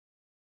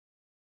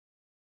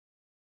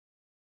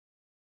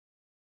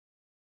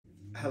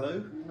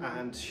Hello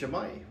and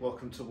Shamai,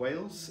 welcome to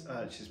Wales,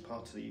 which is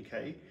part of the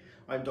UK.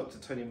 I'm Dr.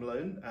 Tony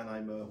Malone and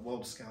I'm a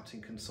World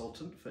Scouting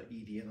consultant for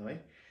ED&I,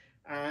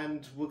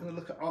 and we're going to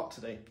look at art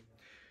today.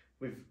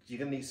 You're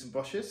going to need some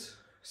brushes,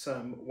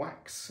 some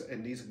wax,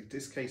 in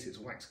this case it's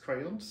wax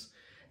crayons.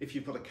 If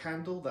you've got a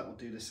candle, that will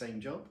do the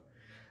same job.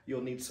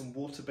 You'll need some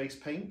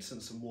water-based paints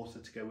and some water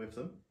to go with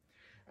them.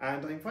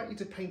 And I invite you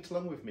to paint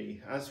along with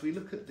me as we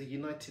look at the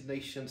United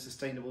Nations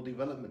Sustainable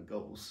Development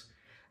Goals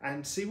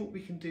and see what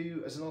we can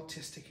do as an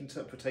artistic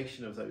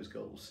interpretation of those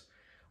goals.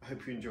 I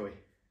hope you enjoy.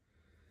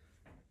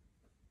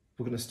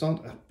 We're going to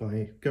start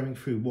by going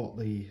through what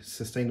the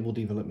Sustainable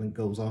Development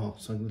Goals are.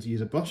 So I'm going to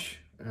use a brush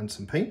and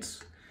some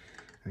paints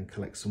and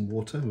collect some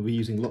water. We'll be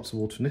using lots of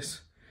water in this.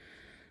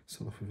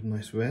 Start off with a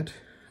nice red.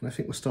 And I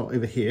think we'll start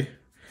over here.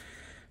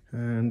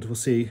 And we'll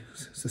see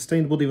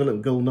Sustainable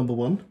Development Goal number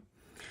 1,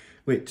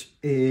 which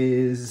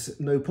is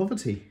no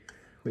poverty,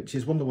 which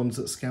is one of the ones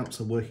that Scouts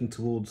are working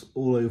towards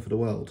all over the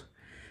world.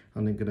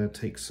 And I'm going to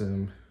take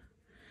some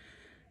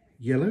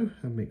yellow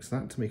and mix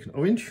that to make an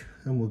orange,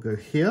 and we'll go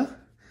here.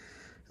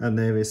 And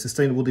there is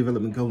Sustainable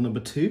Development Goal number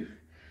 2,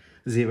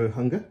 zero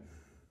hunger.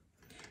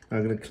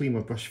 I'm going to clean my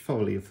brush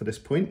thoroughly for this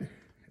point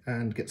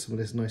and get some of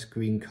this nice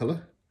green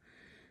colour.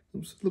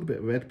 Oops, a little bit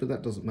of red, but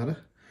that doesn't matter.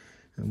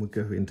 And we'll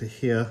go into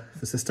here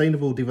for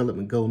Sustainable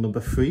Development Goal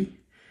number 3,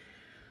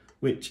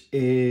 which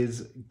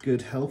is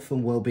good health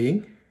and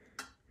well-being.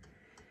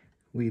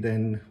 We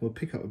then will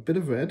pick up a bit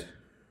of red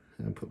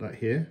and put that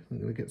here. I'm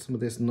going to get some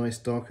of this nice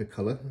darker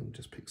colour and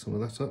just pick some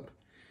of that up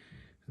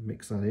and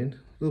mix that in. A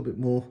little bit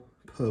more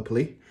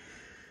purpley.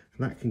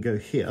 And that can go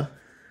here.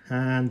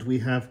 And we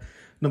have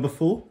number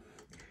 4,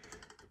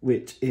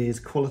 which is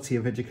quality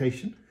of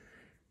education.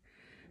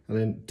 And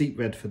then deep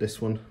red for this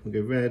one. We'll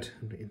go red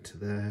and into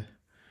there.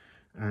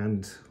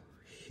 And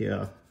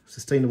here,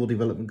 Sustainable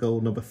Development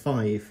Goal number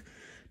 5,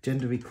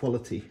 gender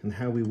equality, and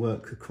how we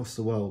work across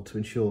the world to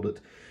ensure that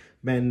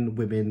men,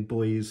 women,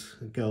 boys,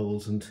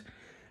 girls, and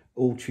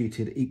all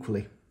treated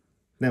equally.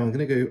 Now I'm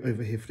going to go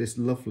over here for this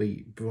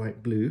lovely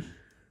bright blue,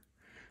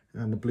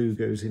 and the blue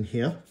goes in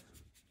here.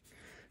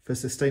 For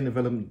Sustainable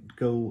Development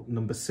Goal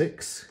number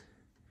 6,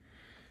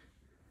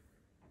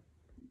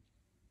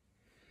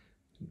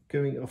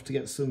 going off to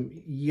get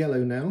some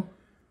yellow now,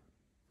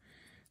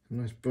 a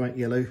nice bright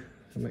yellow,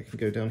 and that can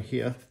go down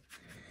here,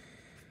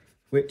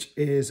 which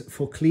is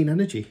for clean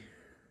energy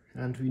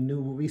and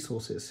renewable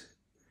resources.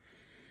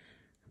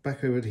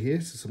 Back over to here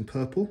to some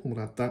purple. We'll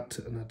add that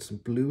and add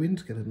some blue in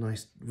to get a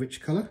nice rich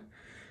colour.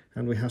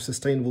 And we have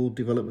Sustainable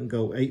Development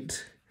Goal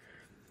 8,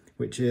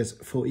 which is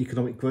for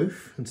economic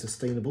growth and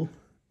sustainable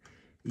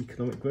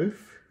economic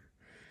growth.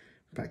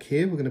 Back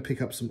here we're going to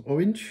pick up some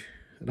orange,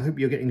 and I hope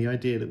you're getting the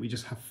idea that we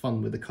just have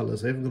fun with the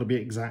colours. They haven't got to be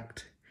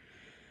exact.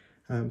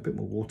 A bit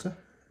more water.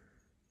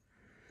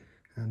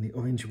 And the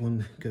orange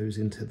one goes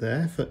into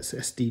there for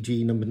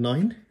SDG number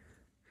 9.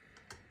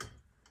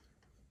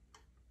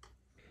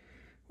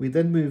 We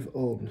then move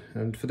on,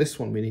 and for this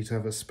one we need to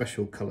have a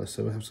special colour,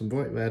 so we'll have some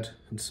bright red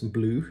and some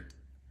blue.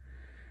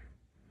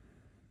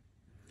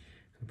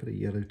 A bit of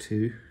yellow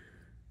too.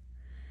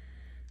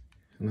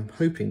 And I'm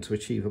hoping to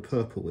achieve a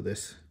purple with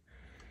this,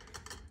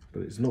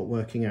 but it's not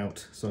working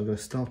out, so I'm going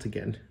to start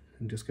again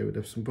and just go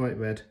with some bright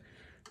red,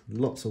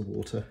 lots of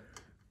water,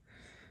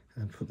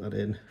 and put that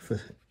in for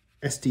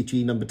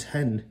SDG number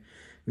 10,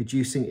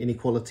 reducing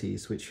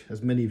inequalities, which,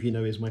 as many of you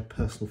know, is my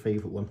personal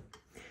favourite one.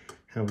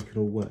 How we can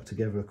all work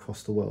together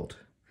across the world.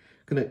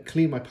 I'm going to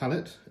clean my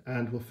palette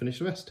and we'll finish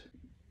the rest.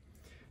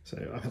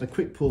 So I've had a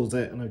quick pause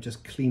there and I've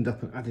just cleaned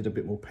up and added a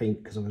bit more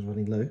paint because I was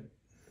running low.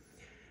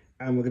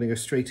 And we're going to go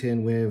straight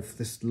in with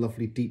this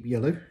lovely deep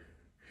yellow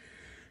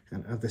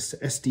and add this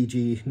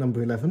SDG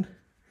number 11,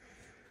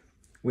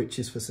 which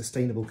is for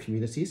sustainable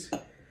communities.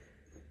 I'm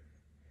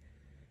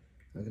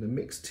going to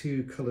mix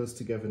 2 colours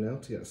together now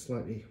to get a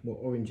slightly more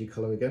orangey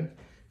colour again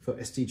for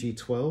SDG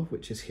 12,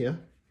 which is here,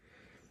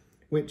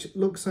 which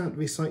looks at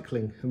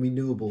recycling and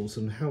renewables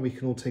and how we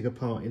can all take a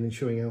part in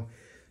ensuring our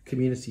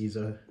communities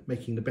are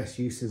making the best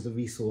uses of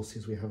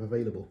resources we have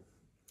available.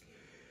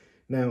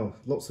 Now,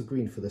 lots of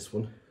green for this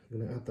one. I'm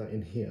going to add that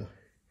in here.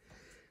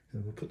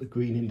 And we'll put the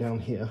green in down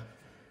here.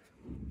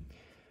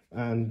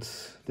 And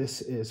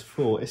this is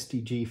for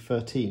SDG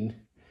 13,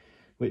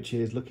 which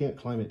is looking at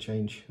climate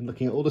change and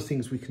looking at all the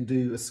things we can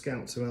do as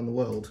Scouts around the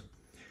world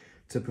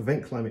to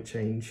prevent climate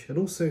change and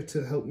also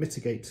to help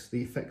mitigate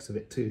the effects of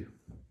it too.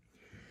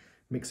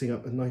 Mixing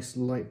up a nice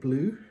light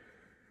blue.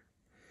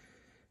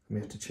 I may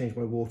have to change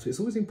my water. It's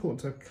always important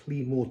to have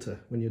clean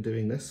water when you're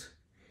doing this.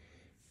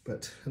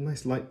 But a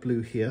nice light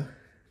blue here,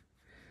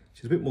 which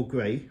is a bit more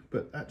grey,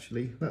 but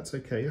actually that's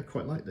okay. I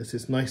quite like this.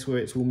 It's nice where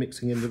it's all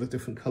mixing in with the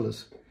different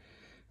colours.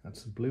 Add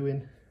some blue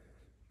in.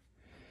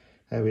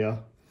 There we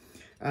are.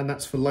 And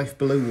that's for life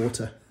below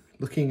water.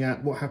 Looking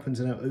at what happens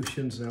in our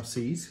oceans and our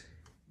seas.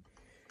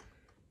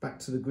 Back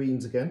to the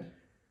greens again.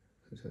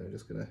 So I'm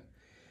just going to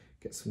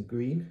get some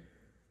green.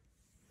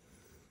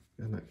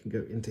 And that can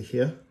go into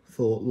here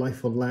for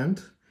life on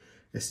land,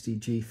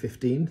 SDG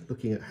 15,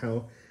 looking at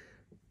how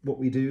what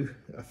we do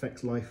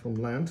affects life on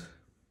land.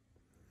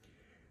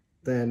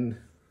 Then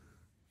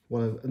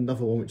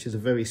another one which is a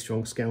very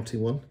strong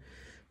scouting one,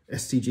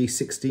 SDG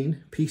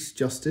 16, Peace,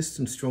 Justice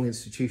and Strong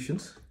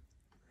Institutions.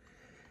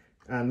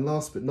 And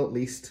last but not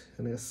least,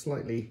 and a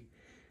slightly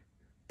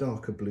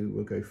darker blue,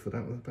 we'll go for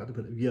that with about a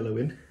bit of yellow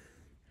in,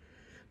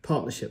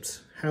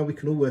 partnerships, how we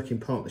can all work in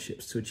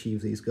partnerships to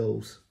achieve these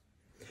goals.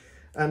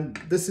 And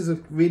this is a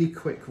really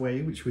quick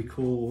way which we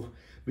call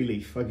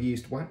relief. I've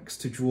used wax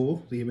to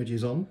draw the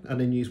images on and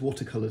then use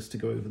watercolours to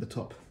go over the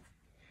top.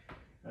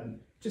 And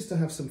just to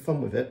have some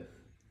fun with it,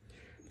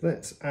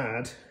 let's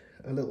add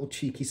a little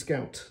cheeky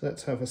scout.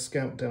 Let's have a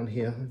scout down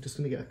here. I'm just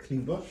going to get a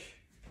clean brush.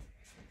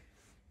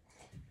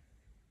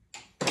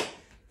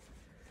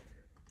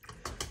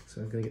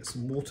 So I'm going to get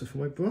some water for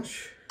my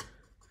brush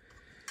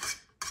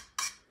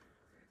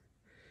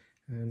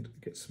and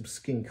get some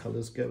skin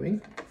colours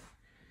going.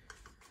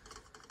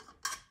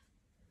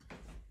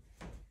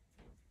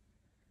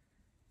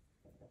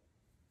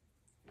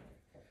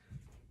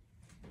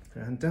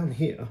 And down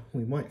here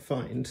we might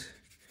find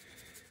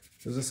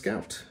there's a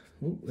scout.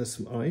 Oh, there's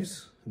some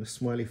eyes and a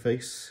smiley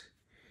face.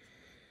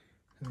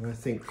 And I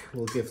think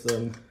we'll give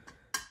them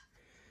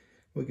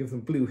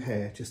blue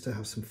hair just to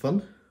have some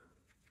fun.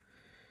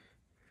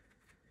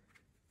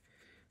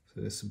 So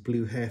there's some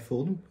blue hair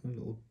for them, and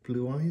little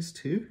blue eyes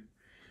too.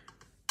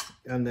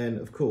 And then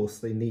of course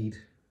they need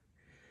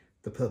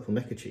the purple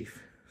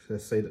neckerchief. So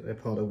say that they're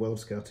part of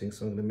World Scouting,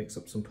 so I'm going to mix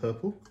up some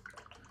purple.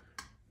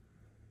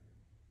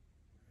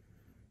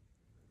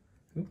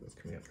 Oh, that's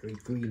coming out very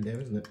green there,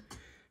 isn't it?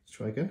 Let's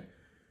try again.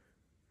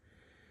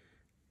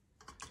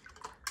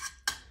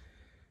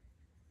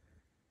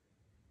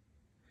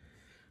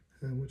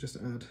 And we'll just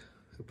add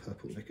a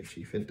purple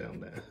neckerchief in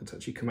down there. It's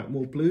actually come out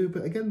more blue,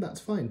 but again,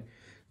 that's fine.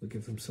 We'll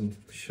give them some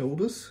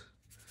shoulders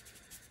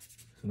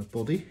and a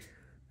body.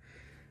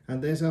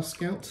 And there's our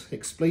scout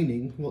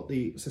explaining what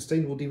the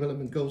Sustainable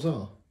Development Goals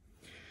are.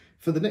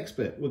 For the next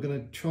bit, we're going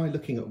to try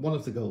looking at one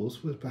of the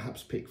goals. We'll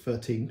perhaps pick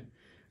 13.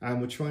 And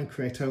we'll try and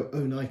create our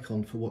own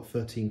icon for what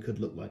 13 could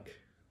look like.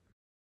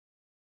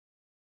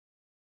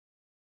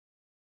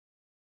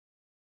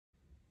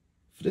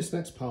 For this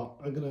next part,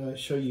 I'm going to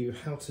show you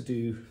how to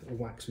do a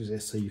wax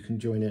resist so you can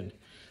join in.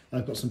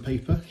 I've got some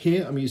paper.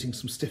 Here I'm using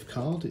some stiff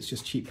card, it's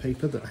just cheap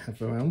paper that I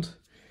have around.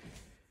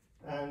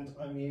 And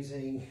I'm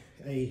using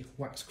a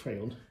wax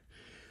crayon.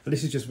 And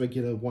this is just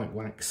regular white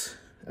wax.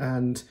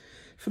 And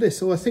for this,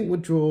 so I think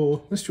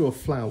let's draw a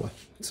flower.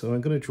 So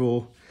I'm going to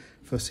draw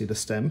firstly the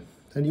stem.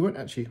 And you won't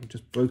actually, I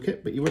just broke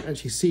it, but you won't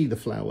actually see the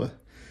flower.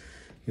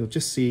 You'll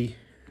just see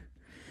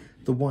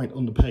the white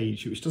on the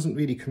page, which doesn't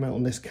really come out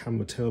on this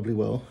camera terribly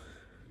well.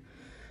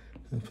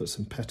 I'll put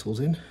some petals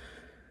in.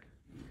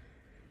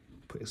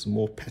 Put some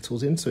more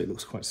petals in so it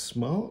looks quite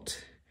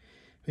smart.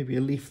 Maybe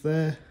a leaf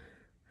there,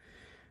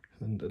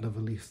 and another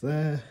leaf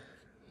there.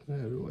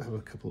 We'll have a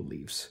couple of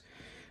leaves,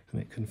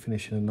 and it can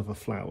finish in another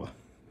flower.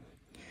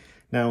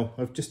 Now,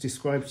 I've just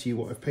described to you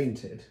what I've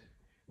painted,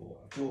 or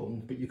what I've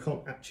drawn, but you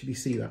can't actually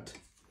see that.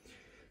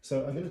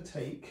 So I'm going to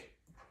take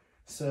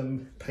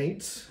some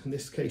paints. In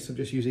this case, I'm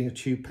just using a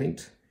tube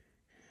paint.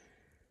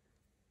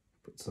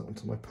 Put that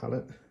onto my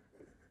palette.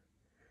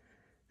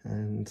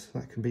 And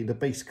that can be the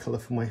base colour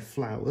for my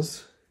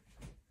flowers.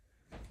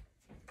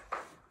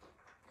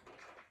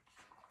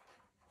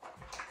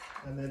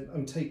 And then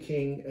I'm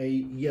taking a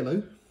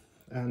yellow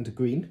and a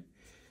green.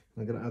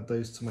 I'm going to add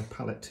those to my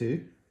palette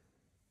too.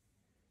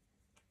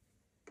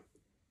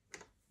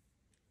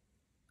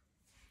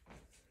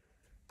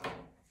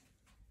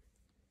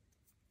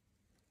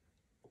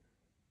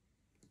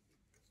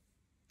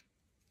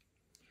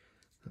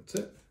 That's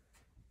it.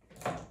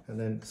 And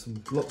then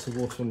lots of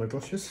water on my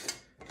brushes.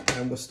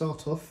 And we'll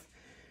start off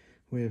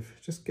with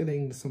just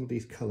getting some of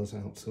these colours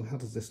out. So how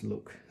does this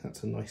look?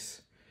 That's a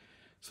nice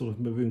sort of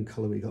maroon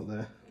colour we got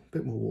there. A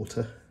bit more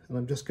water. And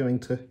I'm just going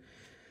to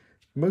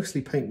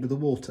mostly paint with the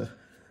water.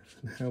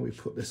 And how we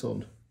put this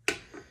on.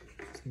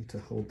 Just need to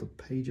hold the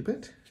page a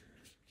bit.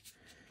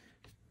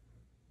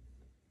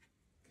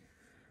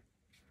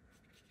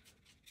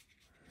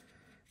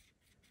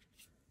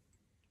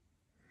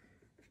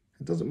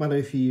 It doesn't matter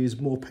if you use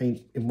more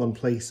paint in one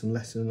place and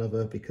less in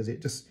another, because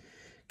it just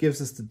gives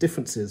us the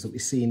differences that we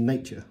see in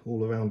nature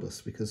all around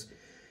us. Because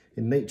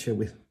in nature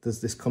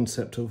there's this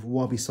concept of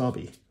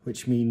wabi-sabi,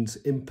 which means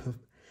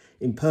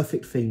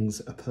imperfect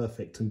things are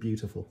perfect and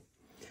beautiful.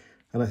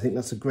 And I think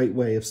that's a great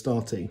way of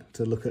starting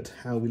to look at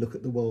how we look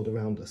at the world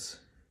around us.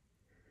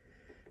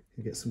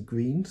 You get some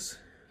greens,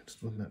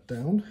 just run that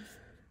down.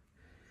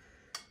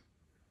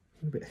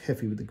 A bit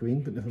heavy with the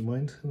green, but never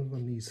mind. I'll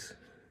run these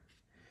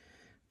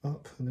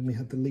up, and then we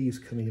had the leaves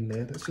coming in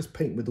there. Let's just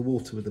paint with the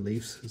water with the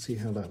leaves and see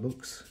how that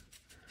looks.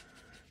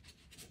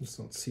 We'll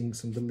start seeing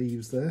some of the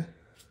leaves there.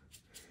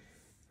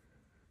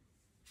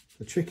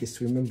 The trick is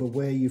to remember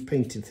where you've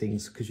painted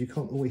things, because you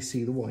can't always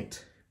see the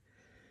white.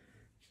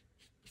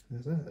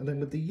 There's that. And then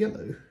with the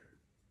yellow,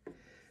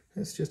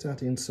 let's just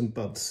add in some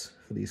buds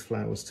for these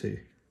flowers too.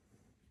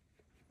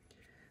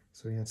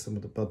 So we add some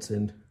of the buds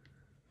in,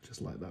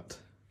 just like that.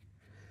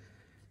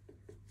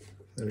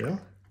 There we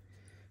are.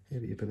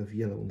 Maybe a bit of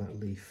yellow on that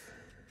leaf.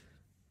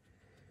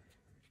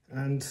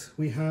 And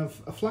we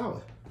have a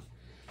flower.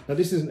 Now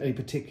this isn't a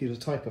particular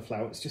type of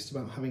flower, it's just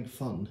about having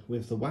fun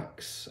with the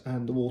wax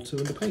and the water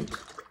and the paint.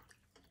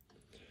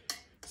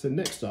 So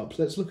next up,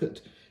 let's look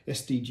at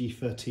SDG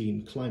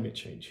 13, climate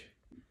change.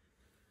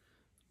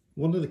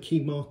 One of the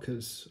key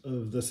markers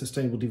of the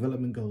Sustainable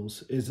Development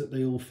Goals is that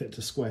they all fit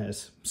to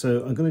squares.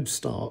 So I'm going to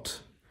start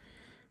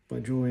by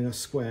drawing a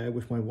square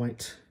with my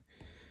white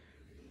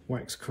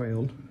wax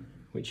crayon,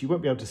 which you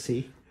won't be able to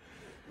see,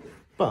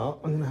 but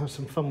I'm going to have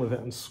some fun with it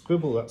and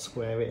scribble that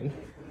square in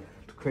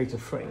to create a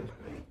frame.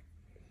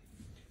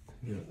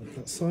 Up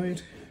that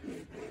side.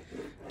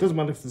 Doesn't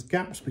matter if there's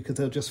gaps because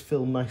they'll just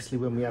fill nicely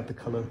when we add the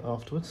colour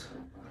afterwards.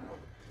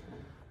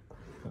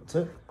 That's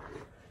it.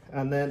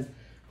 And then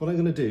what I'm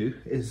going to do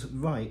is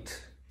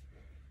write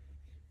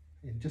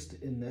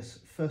in this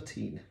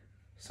 13,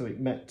 so it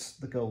met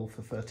the goal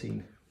for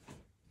 13.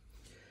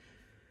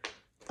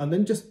 And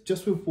then just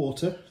with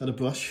water and a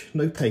brush,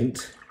 no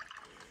paint.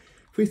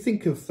 If we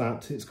think of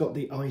that, it's got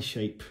the eye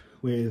shape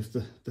with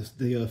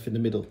the earth in the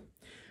middle.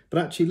 But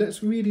actually,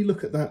 let's really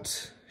look at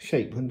that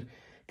shape and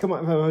come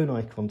up with our own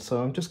icon.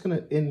 So I'm just going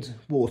to, in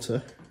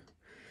water,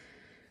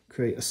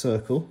 create a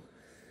circle,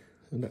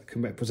 and that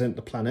can represent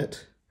the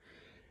planet.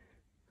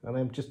 And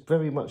I'm just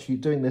very much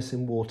doing this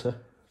in water,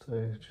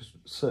 so just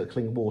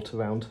circling water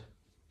around.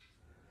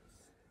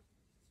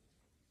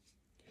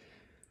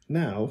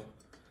 Now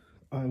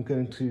I'm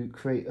going to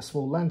create a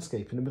small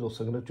landscape in the middle,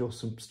 so I'm going to draw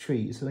some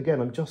trees. And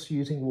again, I'm just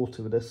using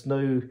water with this,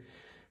 no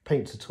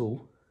paints at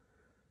all.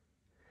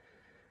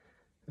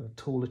 A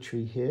taller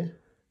tree here.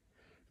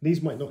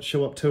 These might not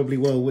show up terribly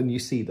well when you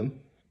see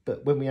them,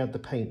 but when we add the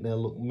paint,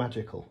 they'll look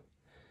magical.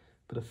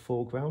 Bit of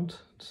foreground,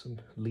 some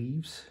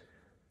leaves.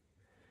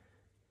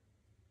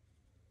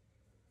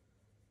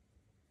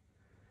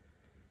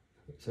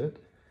 That's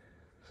it.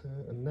 So,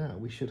 and now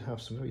we should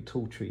have some very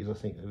tall trees, I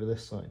think, over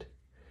this side.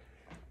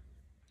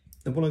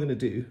 And what I'm going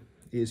to do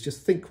is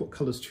just think what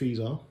colours trees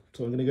are.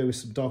 So I'm going to go with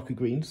some darker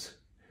greens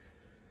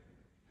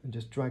and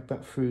just drag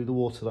that through the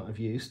water that I've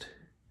used.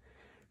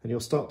 And you'll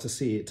start to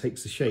see it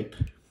takes the shape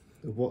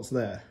of what's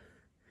there.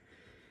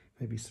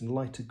 Maybe some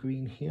lighter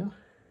green here.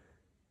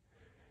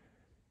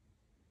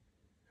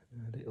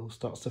 And it all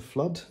starts to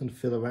flood and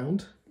fill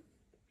around.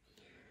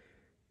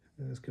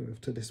 Let's go over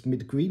to this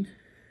mid-green.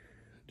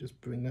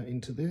 Just bring that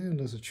into there, and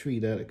there's a tree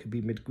there that could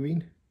be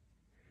mid-green.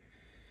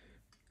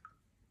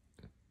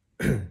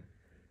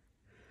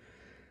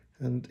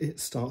 And it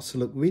starts to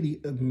look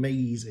really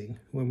amazing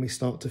when we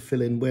start to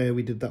fill in where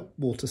we did that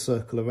water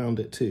circle around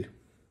it too.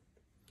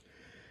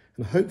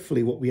 And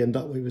hopefully what we end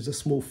up with is a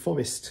small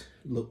forest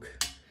look.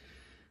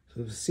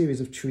 So a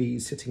series of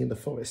trees sitting in the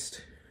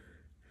forest.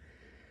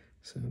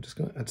 So I'm just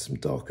going to add some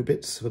darker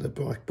bits for the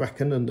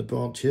bracken and the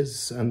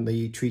branches and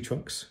the tree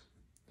trunks.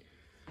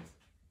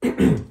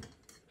 And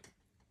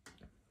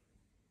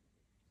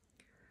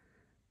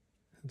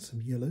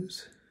some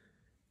yellows.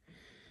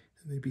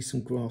 And maybe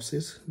some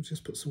grasses. I'll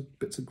just put some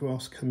bits of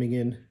grass coming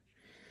in.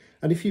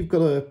 And if you've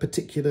got a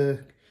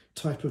particular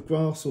type of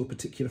grass or a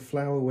particular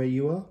flower where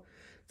you are,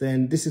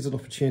 then this is an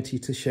opportunity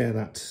to share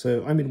that.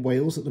 So I'm in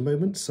Wales at the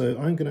moment, so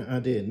I'm going to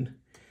add in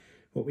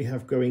what we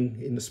have growing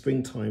in the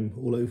springtime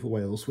all over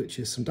Wales, which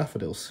is some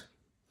daffodils.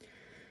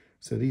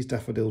 So these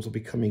daffodils will be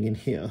coming in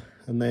here,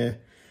 and they're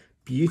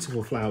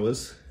beautiful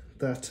flowers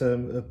that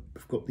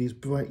have got these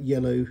bright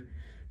yellow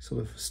sort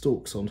of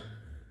stalks on.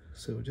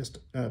 So we'll just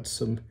add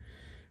some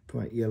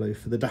bright yellow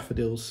for the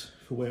daffodils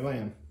for where I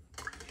am.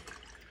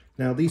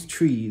 Now these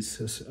trees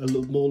are a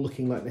little more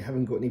looking like they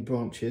haven't got any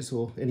branches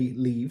or any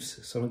leaves,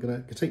 so I'm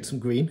going to take some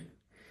green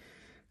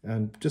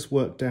and just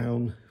work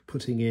down,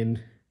 putting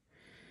in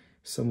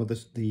some of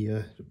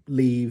the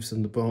leaves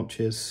and the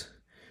branches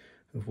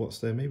of what's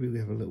there. Maybe we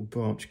have a little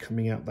branch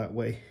coming out that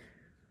way.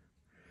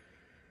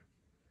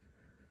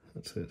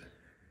 That's it.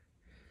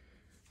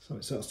 So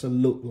it starts to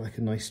look like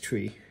a nice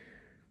tree.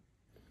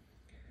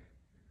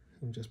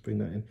 And just bring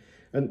that in.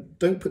 And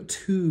don't put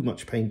too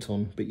much paint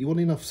on, but you want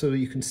enough so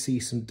you can see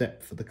some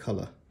depth of the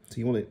colour. So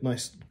you want it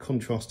nice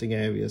contrasting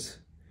areas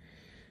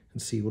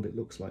and see what it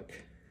looks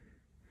like.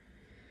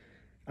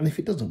 And if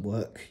it doesn't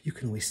work, you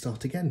can always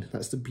start again.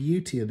 That's the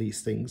beauty of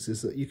these things,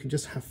 is that you can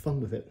just have fun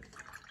with it.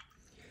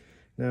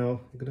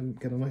 Now I'm going to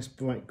get a nice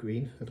bright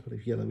green, add a bit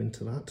of yellow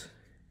into that.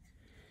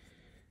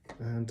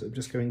 And I'm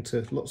just going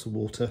to, lots of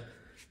water,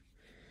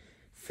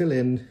 fill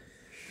in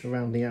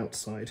around the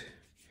outside,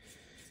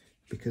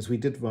 because we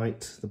did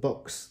write the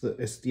box that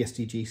the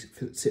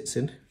SDG sits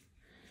in.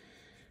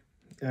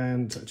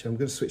 And actually I'm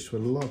going to switch to a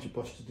larger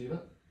brush to do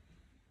that.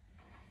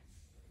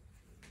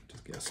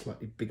 Just get a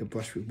slightly bigger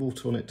brush with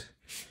water on it.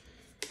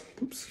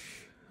 Oops,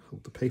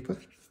 hold the paper.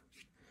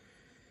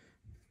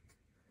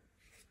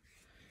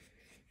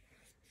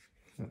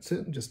 That's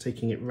it, I'm just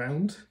taking it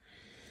round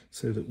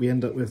so that we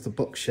end up with the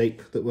box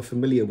shape that we're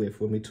familiar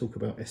with when we talk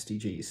about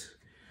SDGs.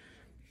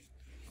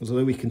 Because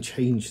although we can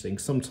change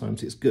things,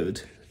 sometimes it's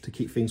good to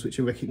keep things which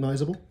are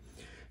recognisable,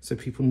 so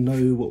people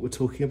know what we're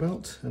talking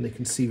about and they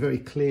can see very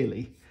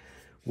clearly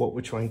what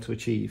we're trying to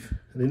achieve.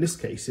 And in this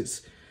case,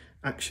 it's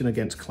action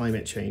against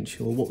climate change,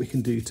 or what we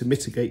can do to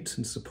mitigate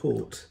and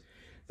support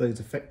those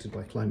affected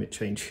by climate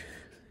change.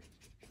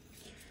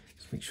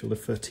 Just make sure the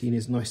 13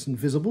 is nice and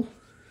visible.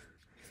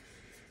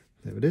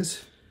 There it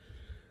is.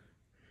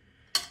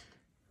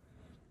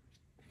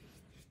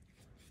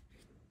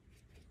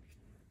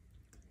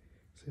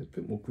 So a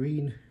bit more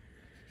green.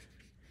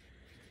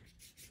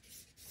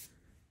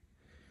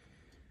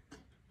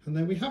 And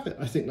there we have it.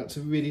 I think that's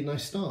a really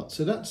nice start.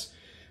 So that's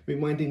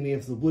reminding me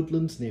of the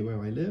woodlands near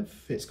where I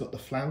live. It's got the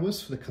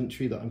flowers for the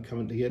country that I'm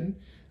currently in,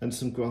 and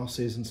some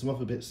grasses and some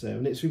other bits there.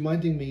 And it's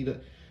reminding me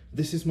that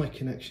this is my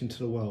connection to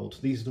the world.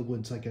 These are the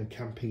woods I go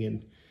camping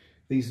in.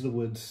 These are the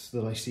woods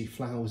that I see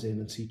flowers in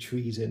and see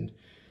trees in,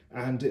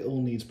 and it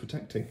all needs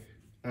protecting.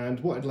 And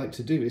what I'd like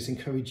to do is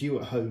encourage you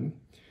at home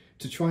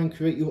to try and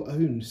create your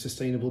own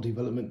sustainable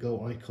development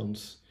goal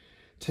icons.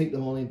 Take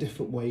them on in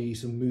different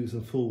ways and move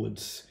them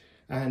forwards,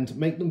 and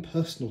make them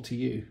personal to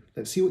you.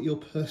 Let's see what your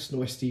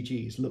personal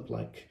SDGs look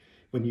like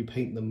when you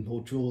paint them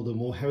or draw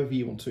them, or however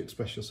you want to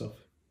express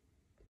yourself.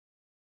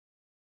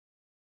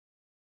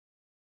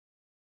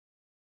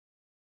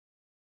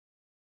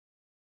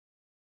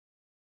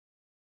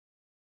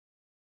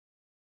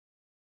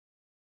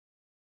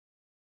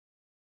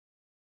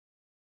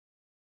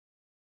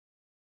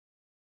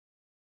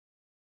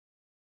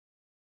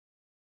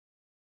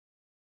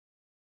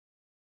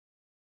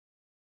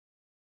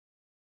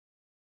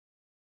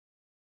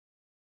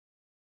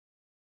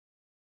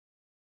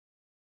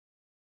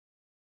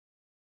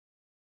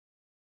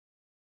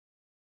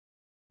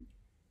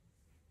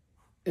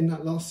 In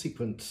that last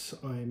sequence,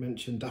 I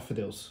mentioned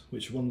daffodils,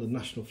 which are one of the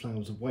national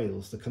flowers of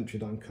Wales, the country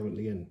that I'm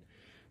currently in.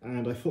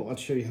 And I thought I'd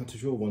show you how to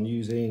draw one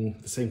using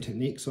the same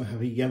technique. So I have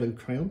a yellow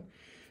crayon,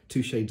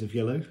 2 shades of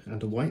yellow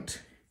and a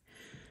white.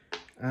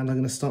 And I'm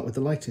going to start with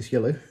the lightest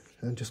yellow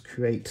and just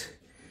create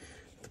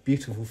the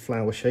beautiful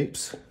flower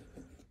shapes.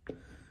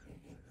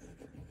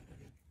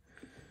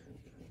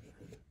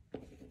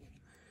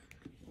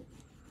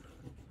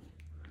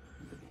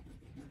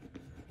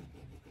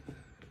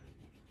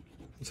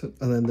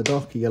 And then the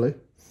darker yellow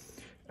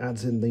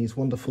adds in these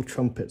wonderful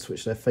trumpets,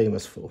 which they're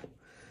famous for.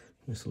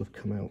 They sort of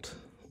come out.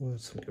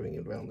 There's some going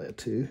in around there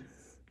too.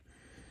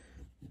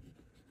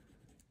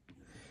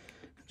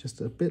 Just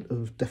a bit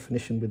of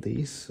definition with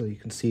these so you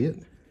can see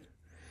it.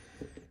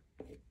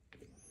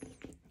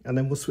 And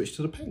then we'll switch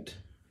to the paint.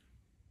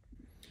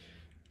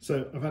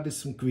 So I've added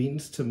some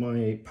greens to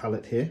my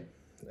palette here,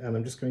 and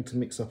I'm just going to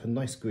mix up a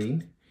nice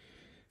green.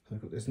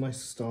 I've got this nice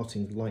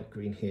starting light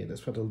green here.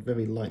 Let's put a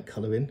very light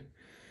colour in,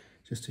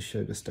 just to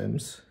show the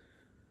stems.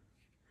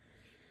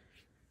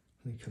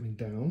 And then coming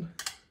down,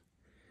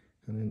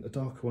 and then a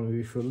darker one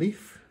maybe for a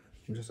leaf.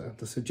 We'll just add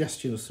the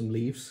suggestion of some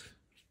leaves.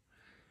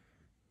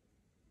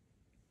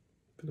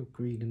 Bit of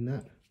green in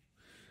that.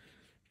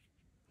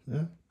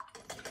 There.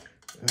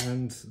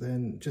 And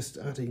then just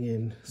adding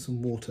in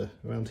some water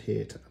around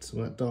here to add some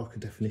of that darker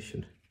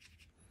definition.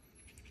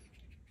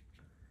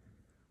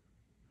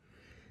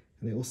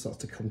 And it all starts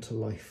to come to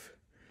life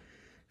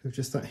with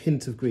just that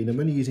hint of green.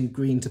 I'm only using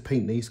green to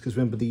paint these because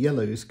remember the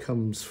yellows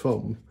comes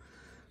from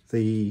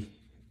the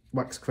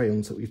wax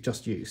crayons that we've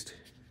just used.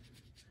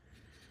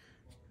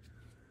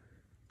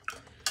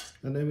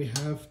 And then we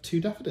have 2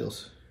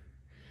 daffodils.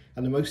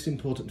 And the most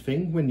important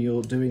thing when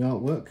you're doing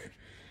artwork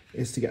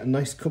is to get a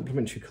nice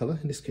complementary colour.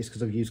 In this case,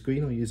 because I've used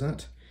green, I'll use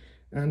that.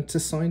 And to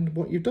sign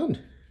what you've done.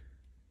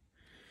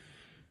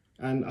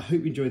 And I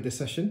hope you enjoyed this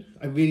session.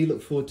 I really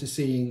look forward to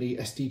seeing the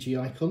SDG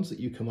icons that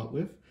you come up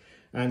with,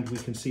 and we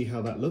can see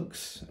how that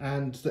looks.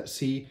 And let's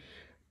see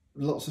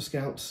lots of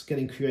scouts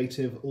getting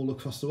creative all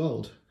across the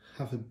world.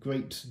 Have a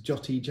great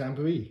Jotty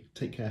Jamboree.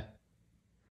 Take care.